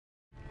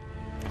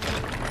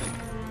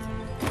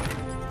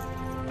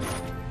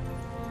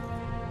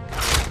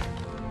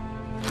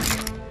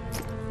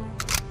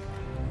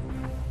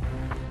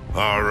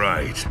All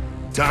right.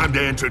 Time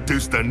to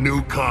introduce the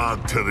new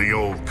cog to the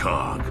old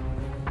cog.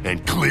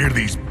 And clear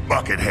these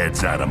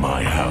bucketheads out of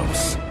my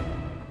house.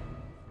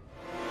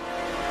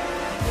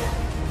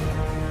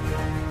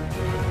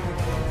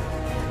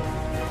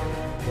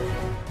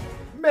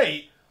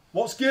 Mate,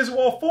 what's Gears of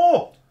War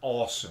 4?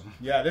 Awesome.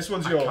 Yeah, this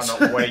one's yours. I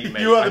cannot wait,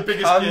 mate. You are the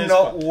biggest I Gears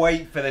cannot fan.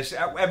 wait for this.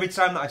 Every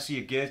time that I see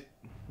a Gears...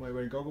 Wait,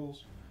 wearing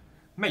goggles?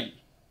 Mate.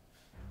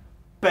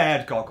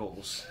 Beard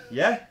goggles.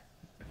 Yeah?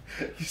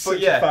 You're But such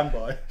yeah. a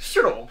fanboy.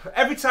 Shut up.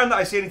 Every time that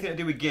I see anything to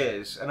do with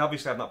Gears, and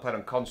obviously I've not played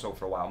on console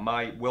for a while,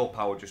 my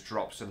willpower just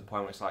drops to the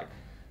point where it's like,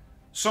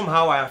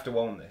 somehow I have to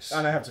own this.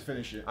 And I have to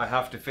finish it. I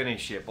have to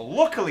finish it. But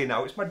luckily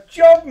now, it's my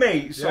job,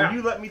 mate, so Yeah.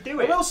 you let me do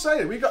I it. will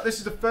say, this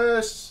is the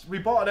first... We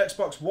bought an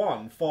Xbox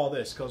One for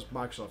this, because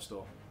Microsoft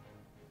Store.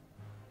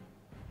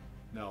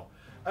 No.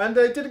 And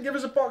they didn't give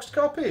us a boxed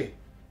copy.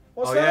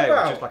 What's oh that yeah, about?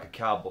 it was just like a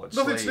cardboard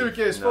Nothing to sleeve. do with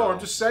Gears No. 4, I'm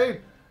just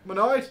saying. I'm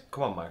annoyed.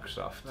 Come on,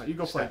 Microsoft. Right, you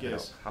go play Step it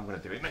Gears. up. I'm going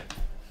to do it,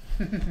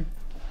 mate.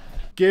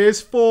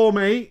 Gears 4,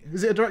 mate.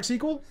 Is it a direct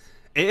sequel?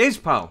 It is,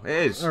 pal. It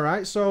is.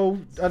 Alright, so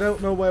I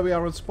don't know where we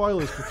are on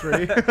spoilers for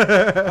 3.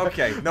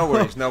 Okay, no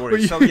worries, no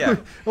worries. So yeah,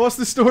 What's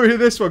the story of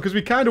this one? Because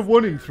we kind of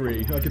won in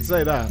 3, I can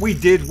say that. we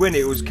did win.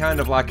 It was kind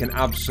of like an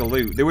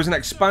absolute. There was an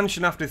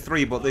expansion after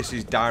 3, but this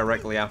is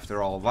directly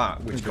after all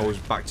that, which goes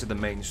back to the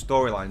main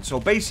storyline. So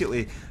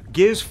basically,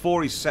 Gears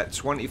 4 is set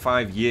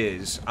 25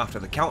 years after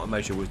the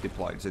countermeasure was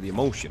deployed to the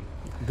Emotion.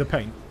 The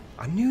paint.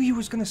 I knew you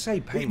was going to say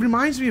paint. It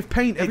reminds me of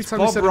paint every It's time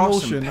I Bob said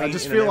Ross and emulsion. I paint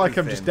just and feel like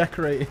I'm just everything.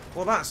 decorating.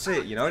 Well, that's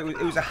it, you know. It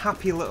was a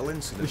happy little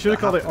incident. We should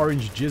have that called it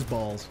happened. orange jizz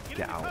balls.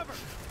 Get out.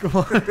 Come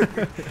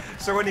on.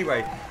 So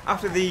anyway,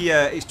 after the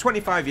it's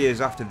 25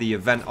 years after the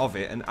event of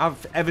it, and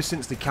ever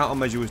since the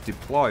countermeasure was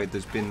deployed,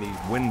 there's been these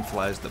wind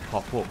flares that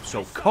pop up.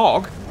 So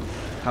COG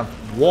have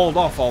walled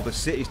off all the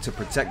cities to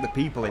protect the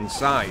people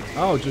inside.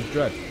 Oh, Judge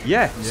Dredd.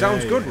 Yeah,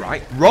 sounds good, yeah.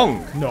 right?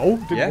 Wrong. No,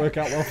 didn't Yeah. work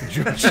out well for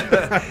Judge.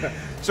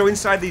 So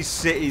inside these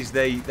cities,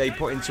 they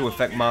put into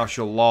effect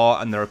martial law,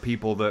 and there are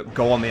people that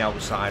go on the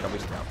outside,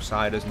 obviously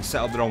outsiders, and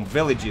set up their own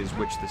villages,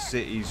 which the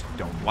cities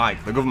don't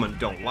like, the government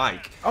don't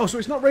like. Oh, so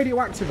it's not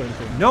radioactive or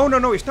anything? No,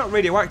 it's not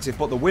radioactive,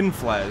 but the wind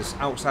flares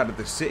outside of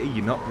the city,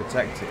 you're not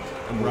protected.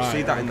 And we'll Right,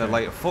 see that in the okay.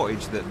 later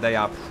footage that they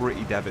are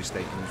pretty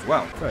devastating as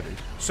well. Fair dues.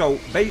 So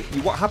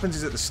what happens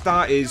is at the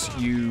start is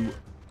you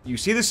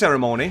see the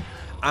ceremony,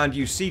 and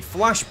you see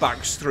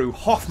flashbacks through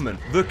Hoffman,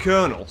 the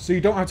Colonel. So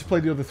you don't have to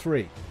play the other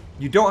 3?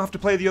 You don't have to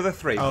play the other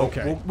 3, but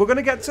Okay. we're going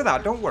to get to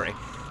that, don't worry.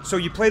 So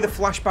you play the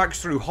flashbacks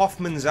through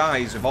Hoffman's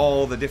eyes of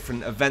all the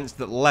different events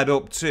that led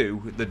up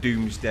to the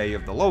doomsday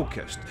of the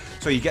Locust.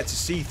 So you get to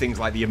see things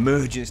like the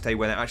Emergence Day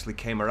when it actually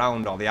came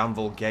around, or the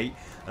Anvil Gate,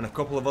 and a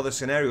couple of other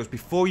scenarios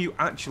before you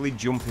actually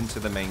jump into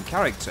the main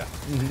character.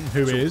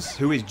 Who is?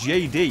 Who is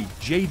JD.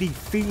 JD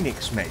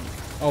Phoenix, mate.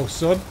 Oh,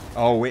 son.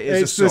 Oh, it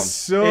is It's the the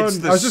son. son. It's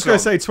the I was just going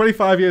to son. say,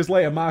 25 years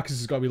later, Marcus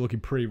has got to be looking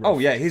pretty rough. Oh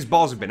yeah, his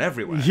balls have been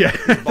everywhere. Yeah,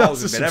 his balls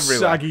that's have been some everywhere.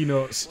 saggy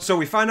nuts. So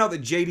we find out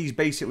that JD's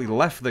basically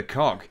left the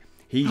COG.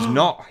 He's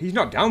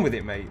not down with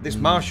it, mate. This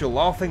martial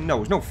law thing, no,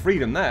 there's no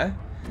freedom there.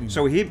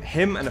 So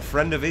him and a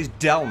friend of his,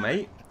 Del,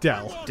 mate,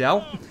 Del.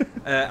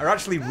 are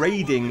actually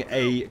raiding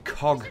a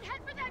COG,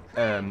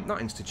 not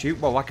institute,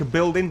 well, like a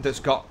building that's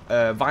got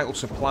vital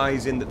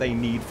supplies in that they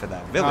need for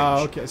their village.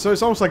 Oh, okay. So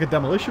it's almost like a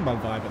Demolition Man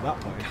vibe at that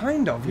point.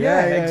 Kind of,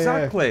 yeah,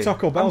 exactly. Yeah.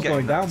 Taco Bell's I'm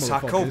going getting down, that.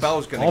 Taco motherfuckers.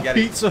 Bell's going Or to get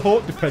it. Pizza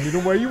Hut, depending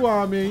on where you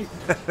are, mate.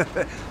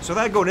 So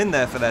they're going in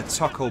there for their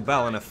Taco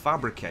Bell and a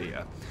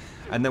fabricator,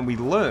 and then we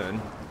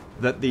learn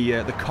that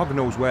the COG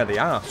knows where they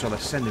are, so they're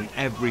sending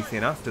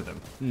everything after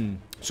them.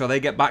 So they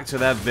get back to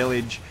their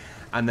village,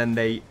 and then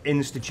they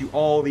institute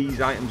all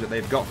these items that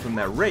they've got from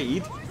their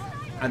raid,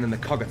 and then the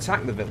COG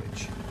attack the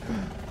village.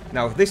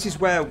 Now, this is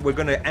where we're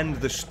going to end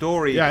the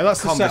story Yeah,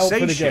 that's the setup for the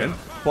conversation. game.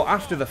 But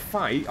after the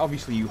fight,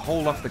 obviously you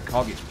hold off the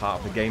COG, it's part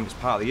of the game, it's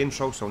part of the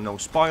intro, so no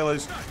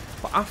spoilers.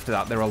 But after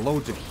that, there are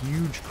loads of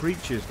huge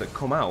creatures that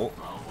come out,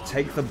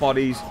 take the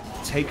bodies,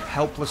 take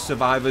helpless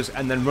survivors,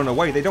 and then run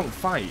away. They don't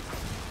fight.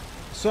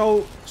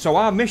 So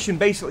our mission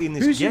basically in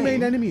this who's game... your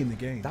main enemy in the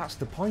game? That's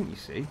the point, you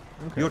see.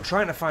 Okay. You're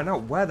trying to find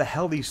out where the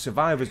hell these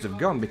survivors have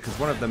gone, because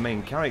one of the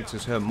main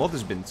characters, her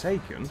mother's been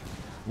taken,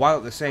 while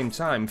at the same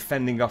time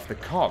fending off the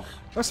COG.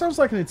 That sounds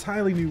like an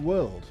entirely new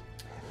world.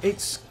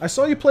 It's... I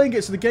saw you playing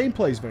it, so the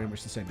gameplay is very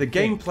much the same. The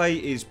gameplay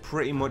is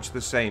pretty much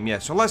the same, yeah.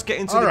 So let's get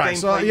into All the right,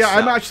 gameplay so yeah, I'm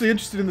itself. actually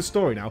interested in the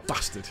story now.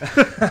 Bastard.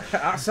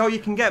 That's all you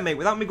can get, mate.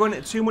 Without me going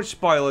into too much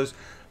spoilers,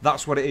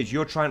 that's what it is.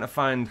 You're trying to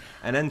find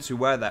an end to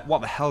what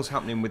the hell's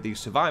happening with these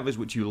survivors,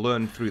 which you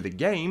learn through the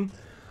game,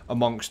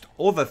 amongst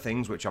other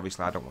things, which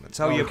obviously I don't want to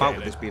tell you Okay, about, then.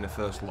 with this being a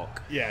first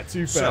look. Yeah,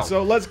 too fair. So-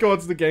 So let's go on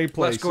to the gameplay.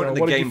 Let's go So into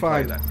the what did you gameplay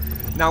find? then.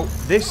 Now,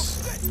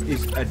 this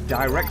is a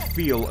direct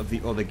feel of the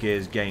other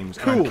Gears games,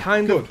 and I'm Cool,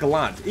 kind of good.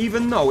 glad.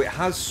 Even though it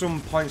has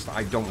some points that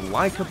I don't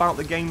like about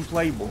the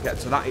gameplay, we'll get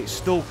to that, it's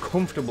still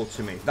comfortable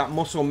to me. That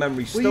muscle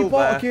memory's Well, still you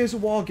bought there. a Gears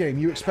of War game.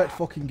 You expect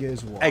fucking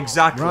Gears of War.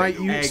 Exactly. Right,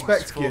 you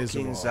expect Gears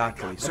of War.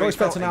 Exactly. I So don't it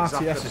expect felt an RTS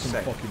exactly or the some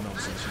same. fucking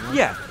nonsense. You know?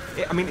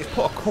 Yeah, I mean, it's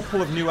put a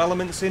couple of new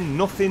elements in,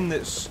 nothing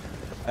that's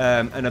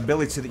an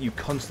ability that you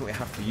constantly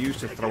have to use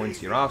to throw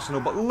into your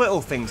arsenal, but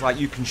little things like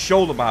you can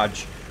shoulder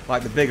barge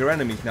like the bigger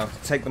enemies now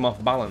to take them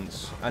off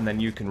balance, and then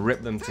you can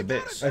rip them to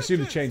bits. I assume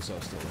the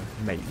chainsaw's still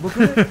there. Mate, we're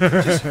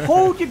gonna just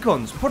hold your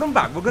guns, put them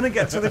back. We're going to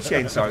get to the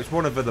chainsaw. It's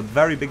one of the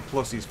very big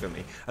pluses for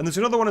me. And there's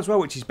another one as well,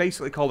 which is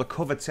basically called a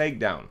cover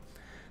takedown.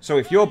 So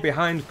if you're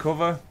behind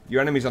cover, your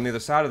enemy's on the other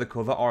side of the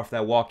cover, or if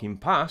they're walking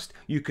past,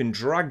 you can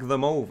drag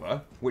them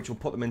over, which will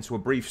put them into a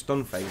brief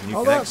stun phase. And you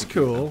can that's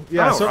execute cool. them.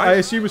 Yeah, Oh, so right. I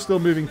assume we're still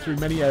moving through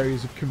many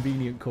areas of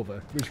convenient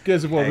cover, which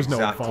Gears of War was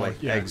known for.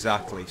 Yeah.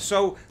 Exactly.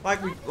 So,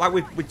 like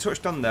we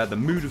touched on there, the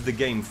mood of the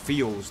game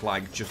feels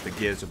like just the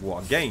Gears of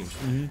War games.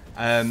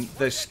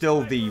 There's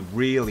still the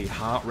really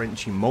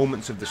heart-wrenching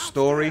moments of the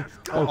story,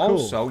 but cool.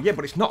 also, yeah,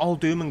 but it's not all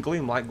doom and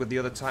gloom like with the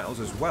other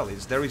titles as well.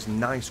 There is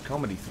nice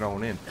comedy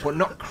thrown in, but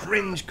not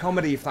cringe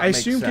comedy, if that I makes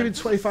assume, sense. given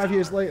 25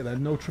 years later,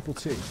 then no Triple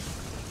T.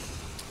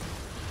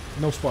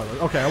 No spoilers.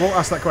 Okay, I won't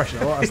ask that question.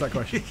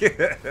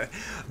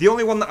 The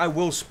only one that I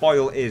will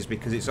spoil is,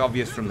 because it's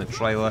obvious from the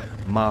trailer,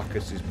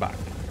 Marcus is back.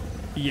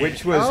 Yeah.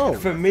 Which was, Oh.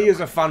 for me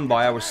as a fanboy,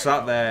 I was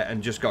sat there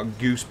and just got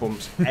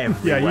goosebumps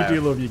everywhere. Yeah, you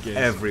do love your games.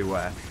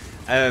 Everywhere.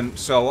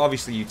 So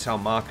obviously you tell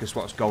Marcus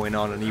what's going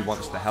on and he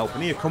wants to help,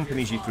 and he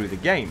accompanies you through the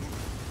game.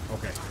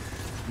 Okay.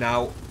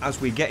 Now,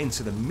 as we get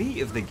into the meat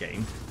of the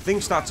game,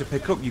 things start to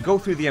pick up. You go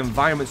through the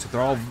environments,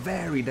 they're all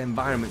varied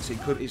environments.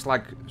 It's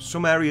like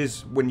some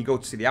areas, when you go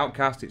to see the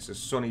Outcast, it's a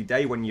sunny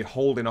day when you're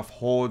holding off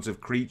hordes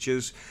of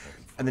creatures.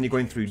 And then you're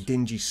going through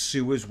dingy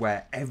sewers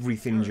where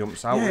everything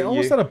jumps out Yeah, at it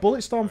almost you. had a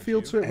Bulletstorm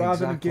feel to it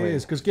rather than Exactly.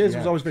 Gears, because Gears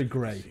was Yeah. always very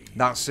grey.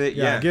 That's it,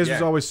 yeah. Gears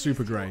was always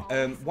super grey.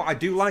 What I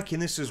do like in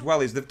this as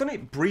well is they've done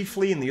it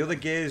briefly in the other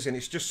Gears, and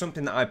it's just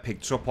something that I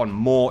picked up on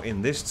more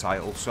in this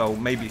title, so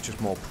maybe it's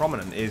just more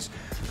prominent, is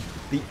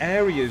the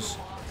areas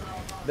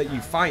that you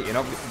fight in.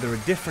 There are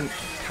different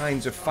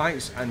kinds of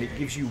fights, and it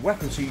gives you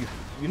weapons, so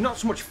you're not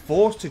so much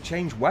forced to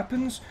change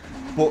weapons,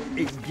 but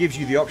it gives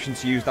you the option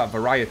to use that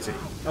variety.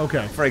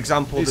 Okay. For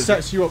example, It there's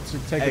sets you up to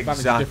take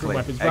advantage of different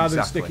weapons rather than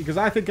exactly. sticking. Because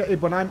I think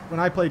when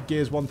I played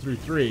Gears 1 through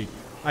 3,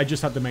 I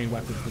just had the main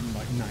weapons for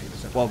like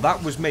 90%. Well,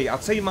 that was me. I'll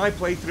tell you my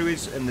playthrough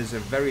is, and there's a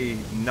very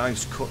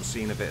nice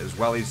cutscene of it as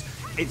well, is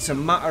it's a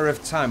matter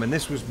of time, and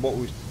this was what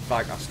was,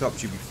 like I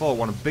stopped you before,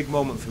 one big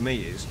moment for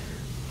me is,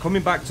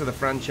 coming back to the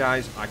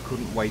franchise, I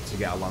couldn't wait to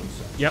get a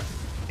Lancer. Yep.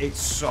 It's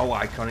so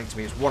iconic to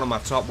me. It's one of my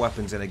top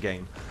weapons in a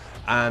game.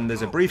 And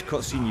there's a brief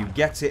cutscene, you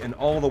get it, and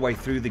all the way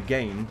through the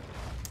game,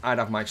 I'd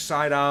have my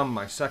sidearm,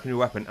 my secondary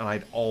weapon, and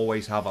I'd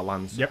always have a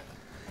Lancer. Yep.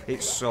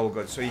 It's so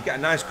good. So you get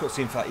a nice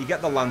cutscene for that. You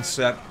get the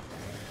Lancer,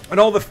 and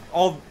all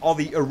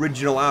the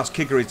original ass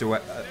kickeries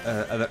are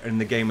in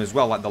the game as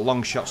well, like the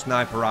long shot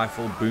sniper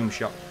rifle, boom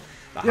shot,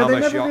 the Yeah, hammer they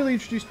never shot. really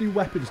introduced new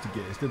weapons to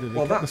Gears, did they? They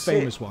Well, kept the that's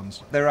famous it.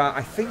 ones. There are,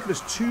 I think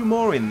there's 2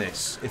 more in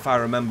this, if I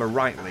remember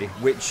rightly,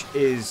 which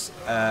is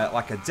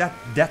like a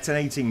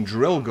detonating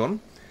drill gun.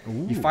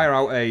 Ooh. You fire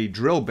out a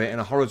drill bit in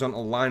a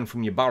horizontal line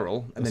from your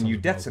barrel, and then you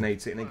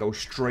detonate it, and it goes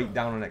straight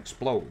down and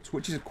explodes,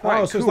 which is quite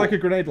cool. So it's like a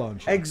grenade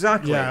launcher.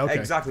 Exactly, Yeah, okay.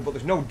 exactly, but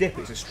there's no dip,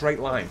 it's a straight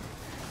line.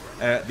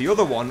 The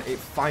other one, it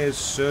fires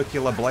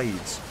circular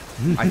blades.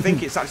 I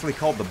think it's actually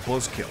called the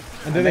Buzzkill.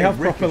 And do they have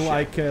ricochet. proper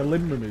like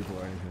limb removal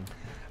or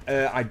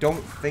anything? I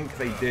don't think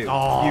they do.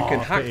 Oh, You can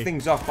hack pity.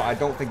 things off, but I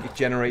don't think it's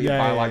generated Yeah,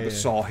 by yeah, like yeah. the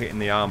saw hitting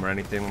the arm or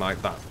anything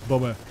like that.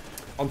 Bummer.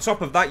 On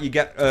top of that, you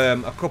get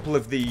a couple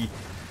of the...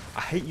 I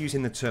hate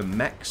using the term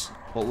mechs,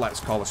 but let's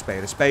call a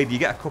spade a spade. You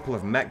get a couple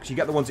of mechs. You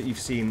get the ones that you've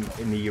seen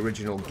in the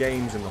original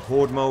games and the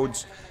horde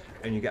modes,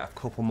 and you get a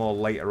couple more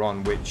later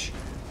on, which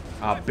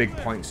are big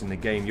points in the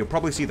game. You'll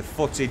probably see the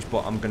footage,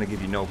 but I'm going to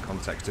give you no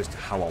context as to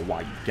how or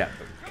why you get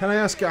them. Can I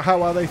ask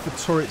how are they for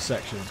turret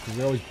sections? Because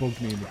they always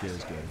bugged me in the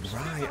Gears games.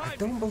 Right, I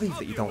don't believe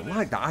that you don't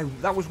like that.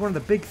 That was one of the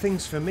big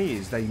things for me,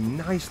 is they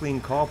nicely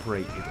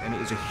incorporated, and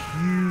it is a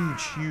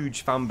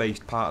huge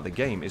fan-based part of the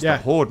game, is Yeah.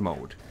 the horde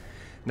mode.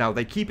 Now,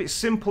 they keep it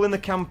simple in the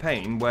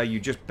campaign, where you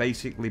just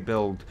basically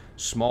build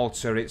small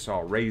turrets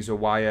or razor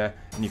wire,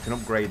 and you can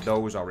upgrade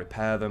those or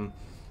repair them.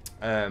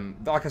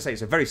 Like I say,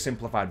 it's a very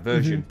simplified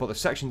version, but the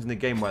sections in the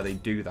game where they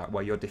do that,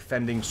 where you're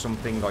defending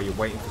something or you're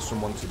waiting for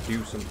someone to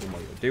do something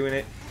while you're doing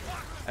it.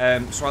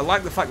 So I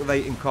like the fact that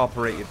they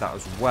incorporated that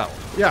as well.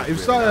 Yeah, which it is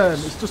was. really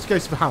nice. It's just a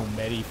case of how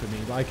many for me.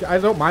 Like, I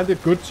don't mind the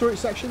good turret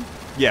section,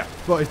 Yeah.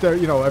 but if they're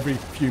every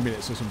few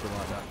minutes or something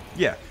like that.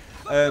 Yeah.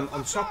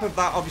 On top of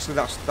that, obviously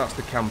that's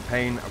the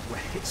campaign.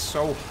 It's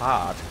so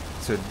hard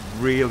to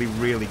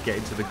really get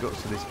into the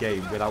guts of this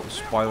game without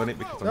spoiling it,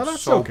 because I'm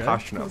that's so okay.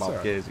 passionate That's about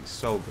alright. Gears. It's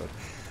so good.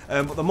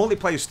 But the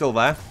multiplayer is still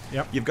there.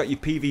 Yep. You've got your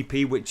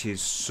PvP, which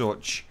is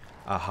such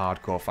a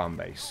hardcore fan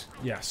base.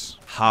 Yes.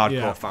 Hardcore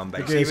Yeah, fan the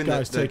base. Gears Even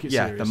guys take it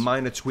the serious.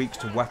 minor tweaks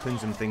to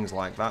weapons and things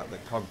like that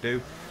COG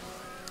do,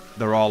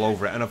 they're all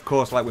over it. And of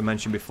course, like we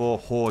mentioned before,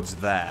 Horde's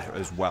there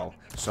as well.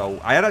 So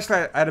I had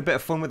a bit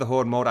of fun with the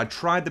Horde mode. I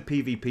tried the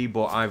PvP,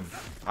 but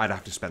I'd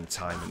have to spend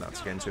time in that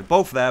to get into it.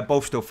 Both there,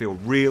 both still feel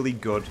really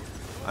good,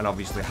 and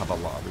obviously have a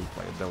lot of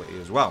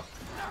replayability as well.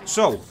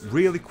 So,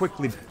 really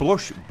quickly,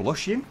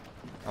 blushing?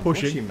 I'm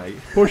Pushing. mate.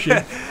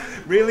 Pushing.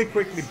 really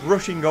quickly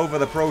brushing over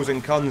the pros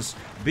and cons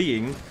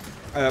being...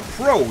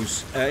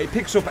 pros, it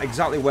picks up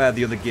exactly where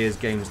the other Gears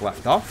games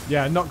left off.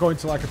 Yeah, not going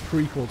to like a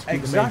prequel to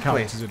keep the main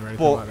characters in or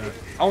anything but like that.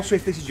 also,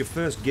 if this is your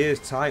first Gears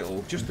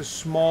title, just the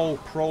small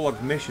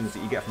prologue missions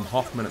that you get from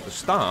Hoffman at the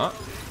start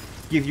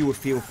give you a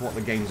feel for what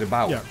the game's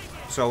about. Yeah.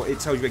 So it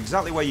tells you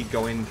exactly where you're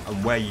going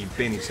and where you've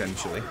been,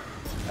 essentially.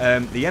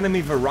 The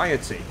enemy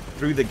variety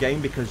through the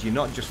game, because you're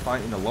not just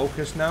fighting the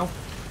Locust now.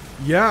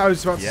 Yeah, I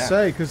was about to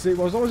say, because it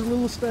was always a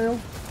little stale.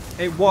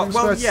 It was,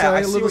 well, yeah,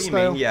 I see what you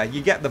stale. mean. Yeah,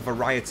 you get the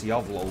variety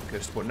of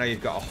Locust, but now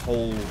you've got a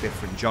whole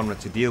different genre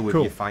to deal with.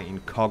 Cool. You're fighting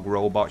cog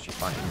robots. You're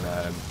fighting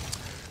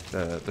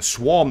the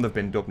Swarm. They've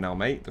been dubbed now,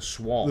 mate. The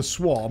Swarm. The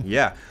Swarm.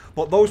 Yeah,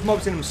 but those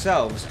mobs in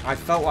themselves, I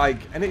felt like,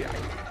 and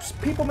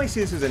people may see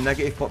this as a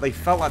negative, but they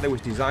felt like they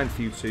was designed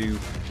for you to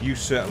use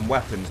certain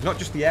weapons, not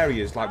just the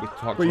areas like we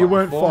talked about. But you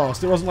weren't before.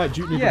 forced. It wasn't like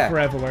Duke Nukem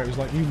Forever, where it was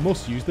like you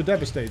must use the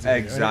Devastator.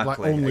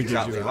 Exactly, only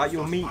exactly. gives you Like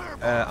you'll meet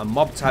a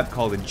mob type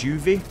called a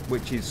Juvie,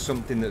 which is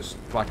something that's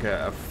like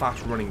a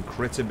fast-running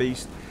critter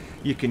beast.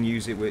 You can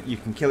use it with, you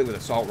can kill it with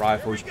assault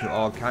rifles, you can do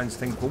all kinds of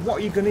things. But what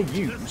are you going to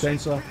use?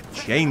 Chainsaw.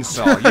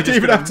 Chainsaw. You're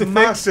just going to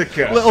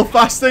massacre. Little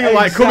fast thing,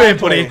 like, come here,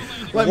 buddy.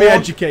 Let me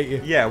educate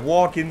you. Yeah,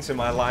 walk into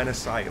my line of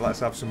sight. Let's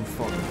have some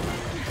fun.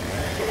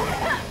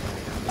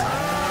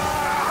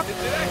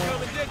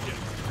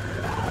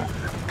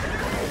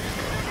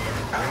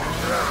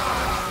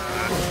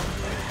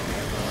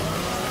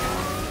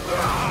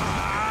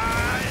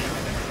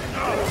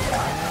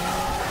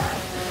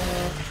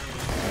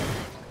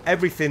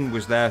 Everything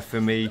was there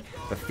for me.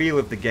 The feel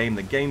of the game,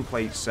 the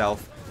gameplay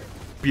itself,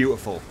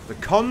 beautiful. The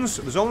cons,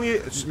 there's only a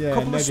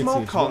couple of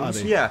small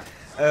cons. Yeah,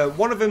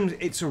 one of them,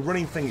 it's a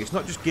running thing. It's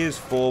not just Gears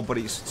 4, but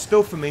it's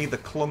still for me the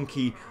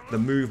clunky, the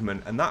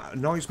movement, and that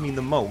annoys me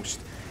the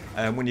most.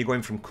 When you're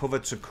going from cover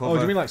to cover. Oh,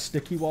 do you mean like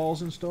sticky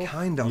walls and stuff?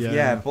 Kind of,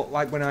 yeah. But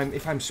like when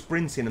if I'm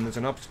sprinting and there's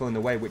an obstacle in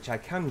the way, which I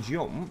can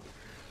jump,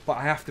 but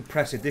I have to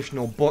press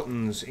additional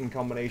buttons in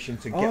combination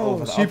to get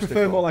over the so you obstacle.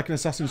 prefer more like an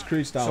Assassin's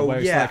Creed style, So where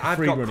it's yeah, like a I've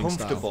free got running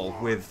comfortable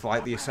style. with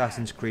like the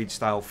Assassin's Creed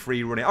style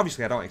free running.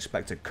 Obviously, I don't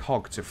expect a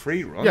cog to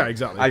free run. Yeah,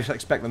 exactly. I just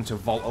expect them to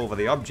vault over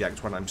the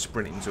object when I'm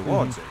sprinting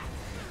towards it.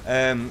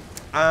 And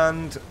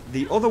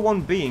the other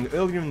one being,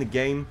 earlier in the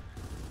game,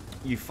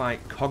 you fight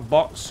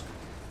cogbots,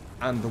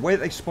 and the way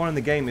that they spawn in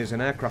the game is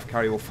an aircraft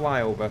carrier will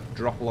fly over,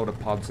 drop a load of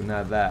pods, and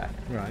they're there.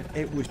 Right.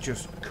 It was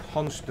just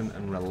constant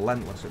and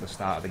relentless at the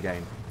start of the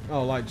game.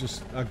 Oh, like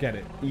just, I get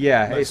it.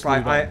 Yeah, Let's it's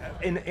like,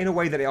 move on. in a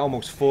way that it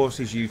almost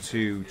forces you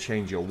to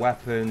change your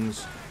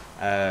weapons,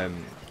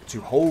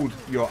 to hold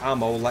your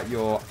ammo, let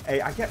your...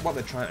 I get what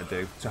they're trying to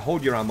do, to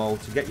hold your ammo,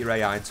 to get your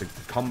AI to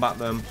combat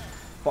them,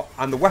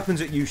 and the weapons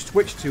that you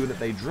switch to that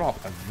they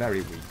drop are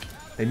very weak.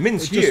 They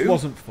mince you. It just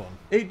wasn't fun.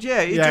 It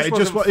just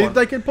wasn't fun.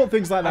 They can put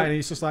things like that and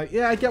it's just like,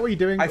 yeah, I get what you're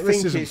doing, I but this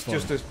think isn't it's fun.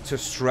 just to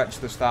stretch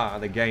the start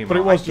of the game. But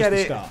it was just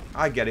the start.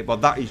 I get it,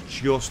 but that is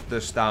just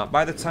the start.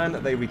 By the time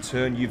that they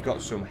return, you've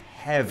got some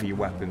heavy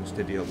weapons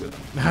to deal with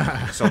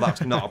them. So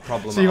that's not a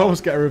problem So you at all.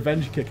 almost get a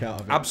revenge kick out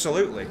of it.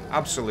 Absolutely,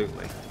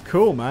 absolutely.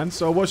 Cool, man.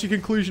 So what's your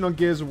conclusion on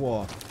Gears of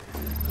War?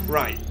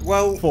 Right,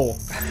 well... 4.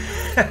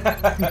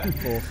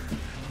 4.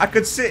 I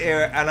could sit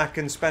here and I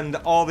can spend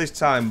all this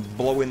time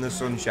blowing the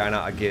sunshine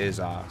out of Gears'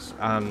 arse,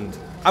 and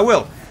I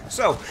will.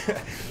 So,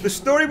 the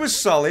story was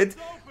solid.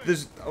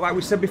 There's, like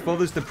we said before,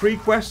 there's the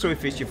pre-quest, so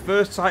if it's your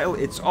first title,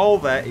 it's all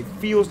there. It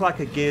feels like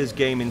a Gears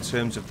game in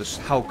terms of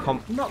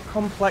not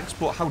complex,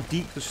 but how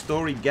deep the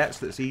story gets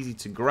that's easy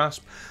to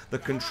grasp. The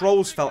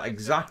controls felt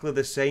exactly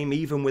the same,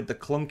 even with the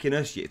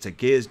clunkiness. It's a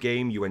Gears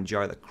game, you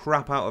enjoy the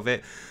crap out of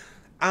it.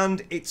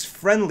 And it's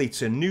friendly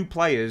to new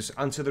players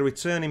and to the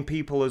returning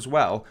people as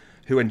well,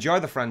 who enjoy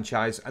the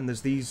franchise, and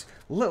there's these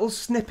little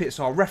snippets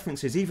or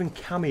references, even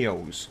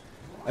cameos,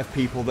 of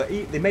people that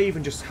they may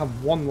even just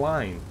have one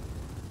line.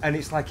 And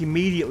it's like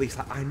immediately, it's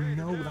like, I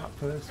know that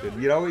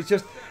person. You know, it's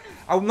just...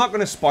 I'm not going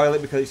to spoil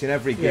it because it's in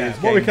every Gears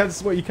game.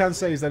 What you can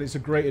say is that it's a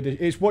great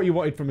addition. It's what you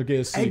wanted from a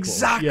Gears sequel.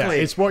 Exactly. Yeah,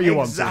 it's what you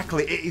wanted.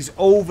 Exactly. It is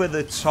over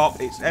the top.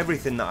 It's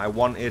everything that I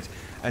wanted.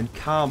 And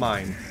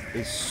Carmine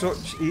is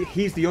such...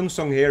 He's the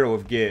unsung hero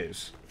of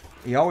Gears.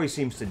 He always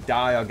seems to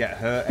die or get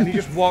hurt. And he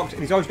just walks...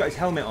 And he's always got his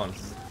helmet on.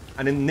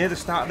 And near the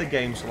start of the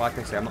game, so like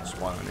I say, I'm not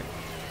spoiling it.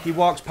 He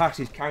walks past,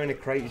 he's carrying a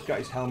crate, he's got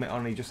his helmet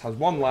on, and he just has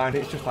one line,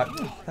 it's just like,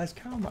 oh, there's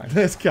Carmine.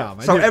 There's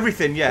Carmine. So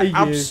everything, yeah,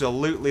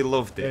 absolutely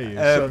loved it.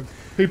 So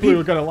people who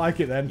are going to like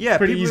it then, yeah,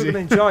 pretty people easy. who are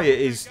going to enjoy it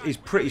is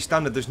pretty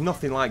standard. There's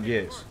nothing like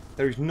Gears.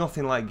 There is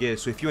nothing like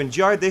Gears. So if you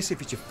enjoyed this,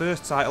 if it's your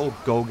first title,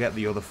 go get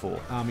the other 4.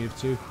 Army of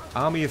 2.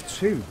 Army of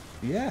 2,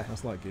 yeah.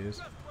 That's like Gears.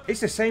 It's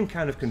the same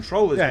kind of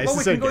controllers. Yeah, well,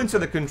 we can go into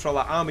the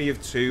controller, Army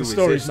of 2,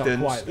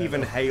 Resistance,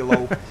 even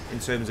Halo, in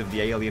terms of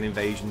the alien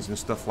invasions and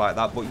stuff like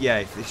that. But yeah,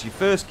 if it's your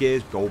first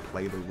Gears, go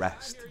play the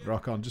rest.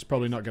 Rock on. Just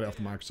probably not get it off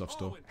the Microsoft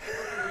Store.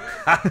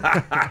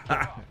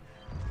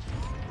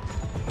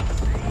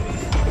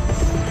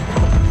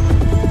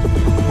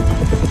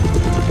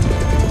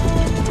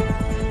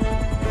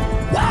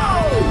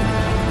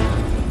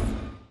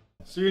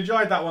 So you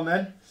enjoyed that one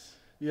then?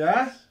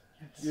 Yeah?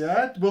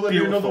 Yeah. Will there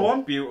be another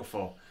one?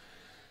 Beautiful.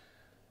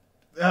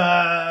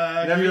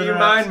 Never you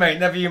mind, mate.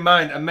 Never you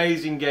mind.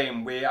 Amazing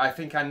game. I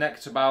think I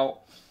necked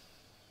about,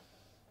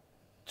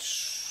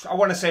 I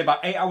want to say about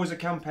 8 hours of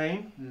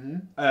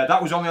campaign.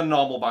 That was only on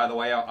normal, by the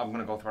way. I'm going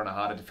to go through on a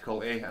harder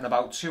difficulty. And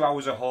about 2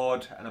 hours of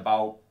horde and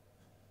about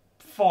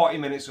 40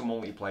 minutes of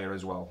multiplayer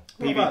as well.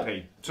 Not PvP.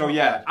 bad. So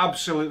yeah,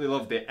 absolutely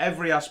loved it.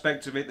 Every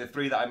aspect of it, the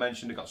 3 that I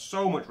mentioned, it got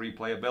so much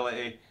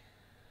replayability.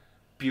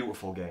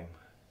 Beautiful game.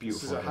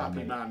 Beautiful. This is a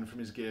happy man from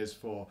his Gears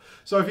 4.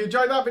 So if you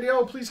enjoyed that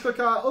video, please click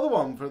our other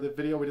one for the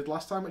video we did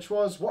last time, which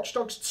was Watch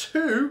Dogs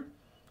 2.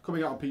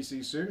 Coming out on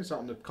PC soon. It's out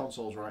on the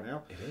consoles right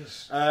now. It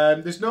is.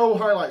 There's no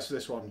highlights for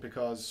this one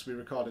because we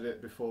recorded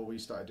it before we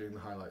started doing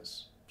the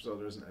highlights. So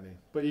there isn't any.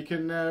 But you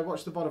can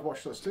watch the VOD of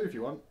Watch Dogs 2 if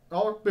you want.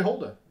 Or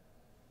Beholder.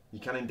 You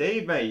can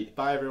indeed, mate.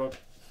 Bye, everyone.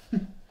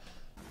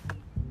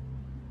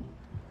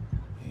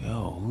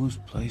 Yo, whose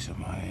place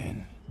am I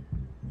in?